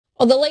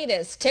Well, the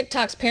latest,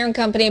 TikTok's parent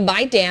company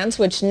ByteDance,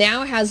 which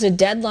now has a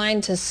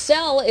deadline to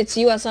sell its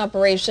U.S.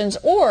 operations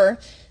or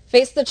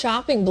face the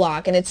chopping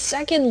block in its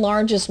second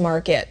largest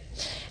market.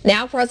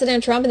 Now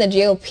President Trump and the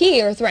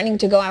GOP are threatening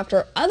to go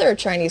after other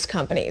Chinese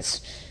companies.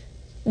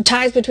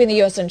 Ties between the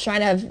U.S. and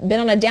China have been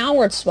on a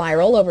downward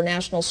spiral over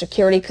national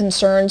security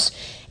concerns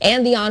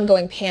and the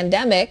ongoing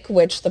pandemic,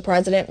 which the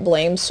president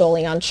blames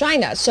solely on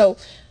China. So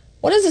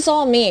what does this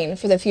all mean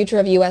for the future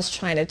of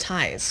U.S.-China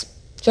ties?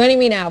 Joining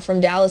me now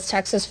from Dallas,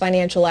 Texas,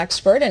 financial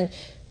expert and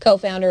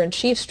co-founder and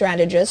chief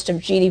strategist of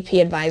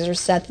GDP Advisors,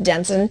 Seth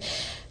Denson.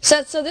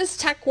 Seth, so this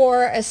tech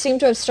war seemed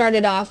to have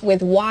started off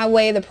with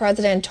Huawei. The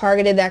president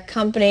targeted that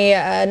company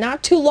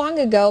not too long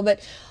ago,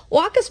 but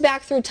walk us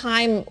back through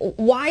time.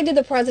 Why did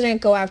the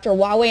president go after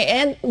Huawei,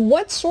 and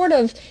what sort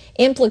of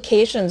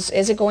implications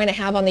is it going to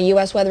have on the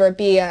U.S., whether it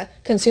be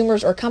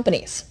consumers or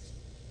companies?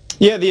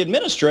 Yeah, the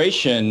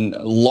administration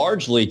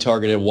largely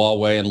targeted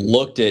Huawei and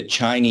looked at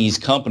Chinese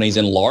companies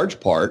in large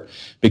part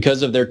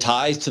because of their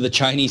ties to the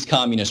Chinese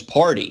Communist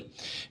Party.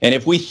 And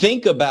if we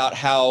think about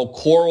how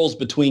quarrels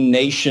between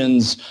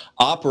nations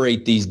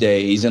operate these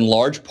days, in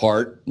large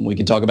part, we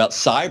can talk about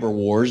cyber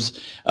wars,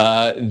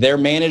 they're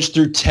managed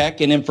through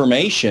tech and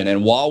information.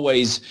 And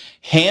Huawei's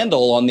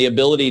handle on the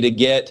ability to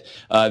get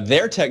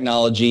their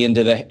technology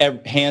into the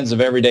hands of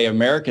everyday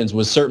Americans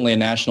was certainly a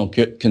national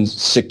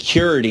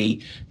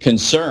security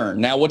concern.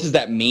 Now, what does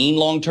that mean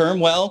long term?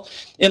 Well,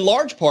 in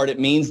large part, it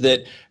means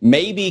that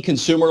maybe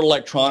consumer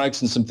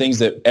electronics and some things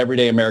that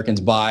everyday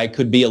Americans buy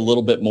could be a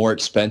little bit more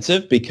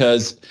expensive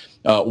because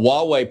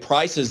Huawei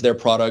prices their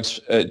products,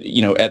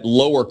 at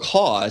lower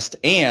cost,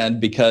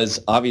 and because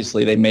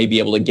obviously they may be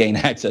able to gain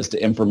access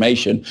to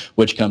information,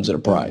 which comes at a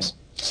price.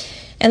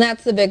 And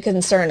that's the big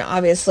concern.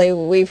 Obviously,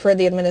 we've heard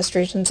the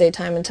administration say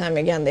time and time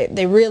again,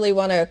 they really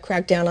want to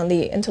crack down on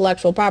the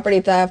intellectual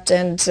property theft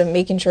and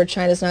making sure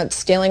China's not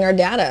stealing our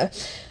data.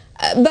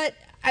 But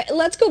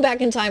let's go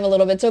back in time a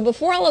little bit. So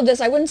before all of this,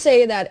 I wouldn't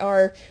say that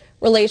our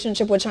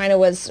relationship with China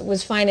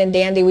was fine and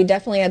dandy. We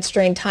definitely had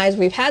strained ties.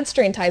 We've had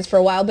strained ties for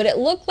a while, but it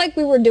looked like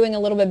we were doing a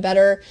little bit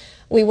better.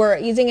 We were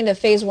easing into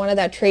phase one of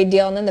that trade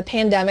deal, and then the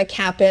pandemic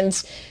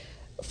happens.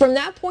 From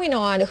that point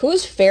on,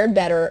 who's fared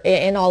better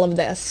in all of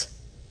this?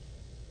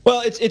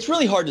 Well, it's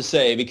really hard to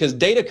say because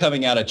data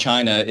coming out of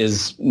China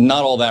is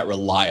not all that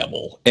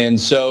reliable. And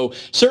so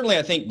certainly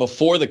I think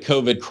before the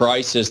COVID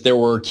crisis, there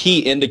were key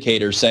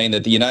indicators saying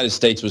that the United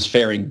States was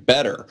faring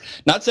better.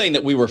 Not saying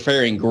that we were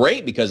faring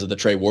great because of the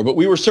trade war, but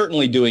we were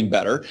certainly doing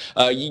better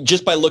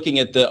just by looking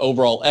at the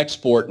overall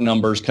export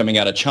numbers coming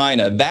out of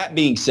China. That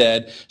being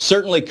said,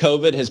 certainly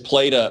COVID has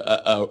played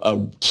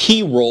a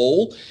key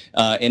role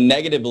in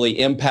negatively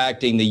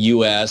impacting the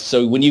U.S.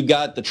 So when you've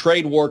got the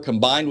trade war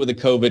combined with the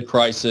COVID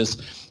crisis,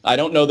 I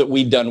don't know that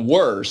we've done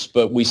worse,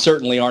 but we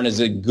certainly aren't as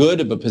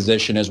good of a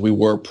position as we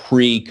were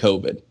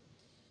pre-COVID.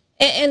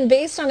 And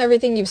based on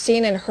everything you've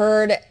seen and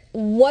heard,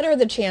 what are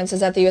the chances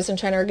that the U.S. and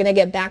China are going to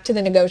get back to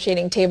the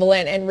negotiating table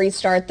and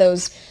restart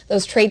those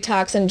trade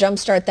talks and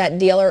jumpstart that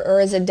deal, or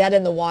is it dead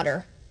in the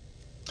water?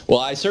 Well,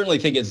 I certainly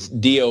think it's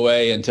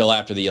DOA until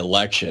after the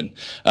election.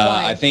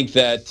 I think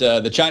that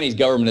the Chinese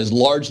government is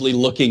largely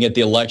looking at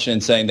the election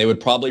and saying they would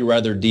probably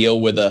rather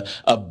deal with a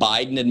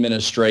Biden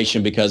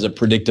administration because of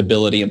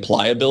predictability and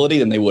pliability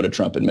than they would a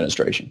Trump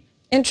administration.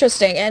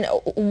 Interesting. And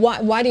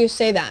why do you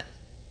say that?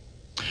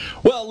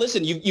 Well,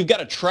 listen, you've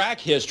got a track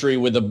history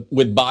with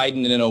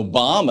Biden and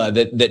Obama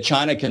that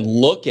China can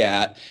look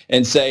at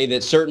and say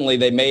that certainly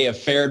they may have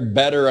fared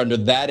better under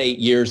that 8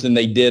 years than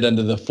they did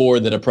under the 4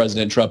 that a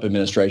President Trump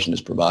administration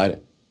has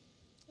provided.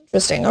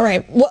 Interesting. All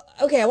right. Well,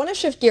 okay, I want to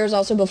shift gears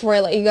also before I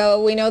let you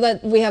go. We know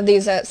that we have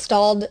these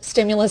stalled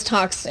stimulus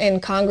talks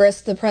in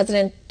Congress. The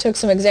president took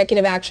some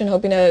executive action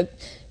hoping to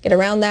get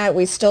around that.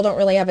 We still don't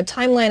really have a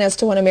timeline as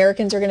to when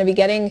Americans are going to be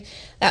getting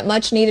that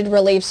much needed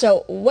relief.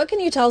 So what can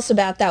you tell us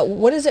about that?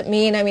 What does it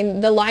mean? I mean,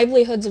 the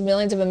livelihoods of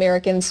millions of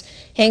Americans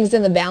hangs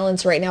in the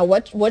balance right now.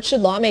 What should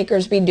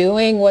lawmakers be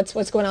doing?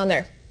 What's going on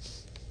there?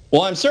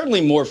 Well, I'm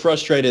certainly more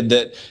frustrated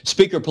that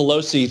Speaker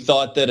Pelosi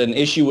thought that an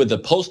issue with the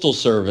Postal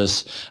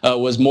Service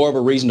was more of a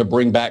reason to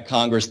bring back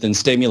Congress than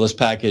stimulus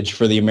package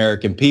for the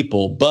American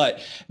people. But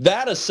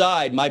that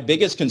aside, my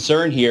biggest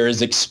concern here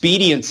is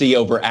expediency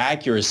over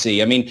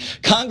accuracy. I mean,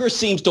 Congress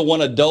seems to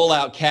want to dole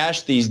out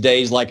cash these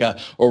days like a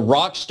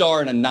rock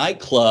star in a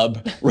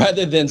nightclub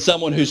rather than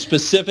someone who's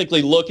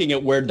specifically looking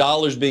at where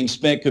dollars being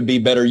spent could be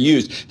better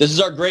used. This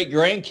is our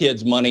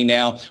great-grandkids' money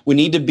now. We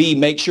need to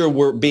make sure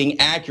we're being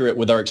accurate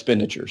with our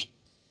expenditures.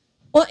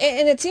 Well,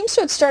 and it seems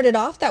to have started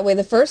off that way.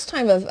 The first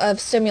time of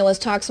stimulus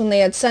talks, when they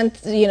had sent,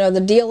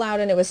 the deal out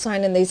and it was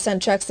signed and they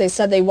sent checks, they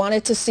said they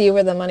wanted to see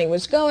where the money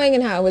was going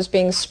and how it was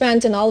being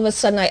spent. And all of a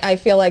sudden, I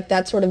feel like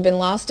that's sort of been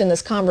lost in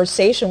this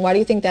conversation. Why do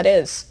you think that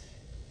is?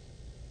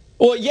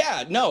 Well,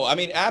 yeah, no, I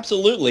mean,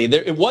 absolutely.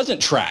 It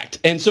wasn't tracked.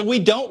 And so we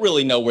don't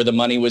really know where the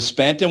money was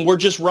spent, and we're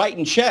just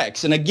writing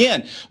checks. And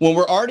again, when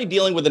we're already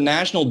dealing with a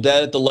national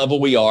debt at the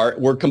level we are,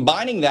 we're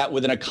combining that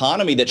with an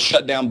economy that's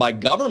shut down by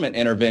government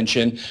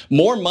intervention.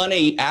 More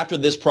money after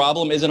this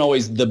problem isn't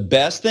always the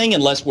best thing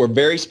unless we're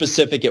very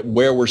specific at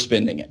where we're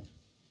spending it.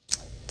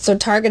 So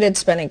targeted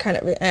spending, kind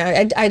of,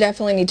 I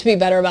definitely need to be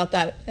better about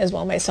that as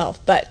well myself,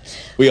 but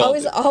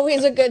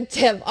always a good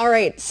tip. All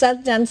right,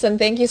 Seth Denson,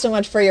 thank you so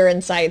much for your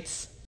insights.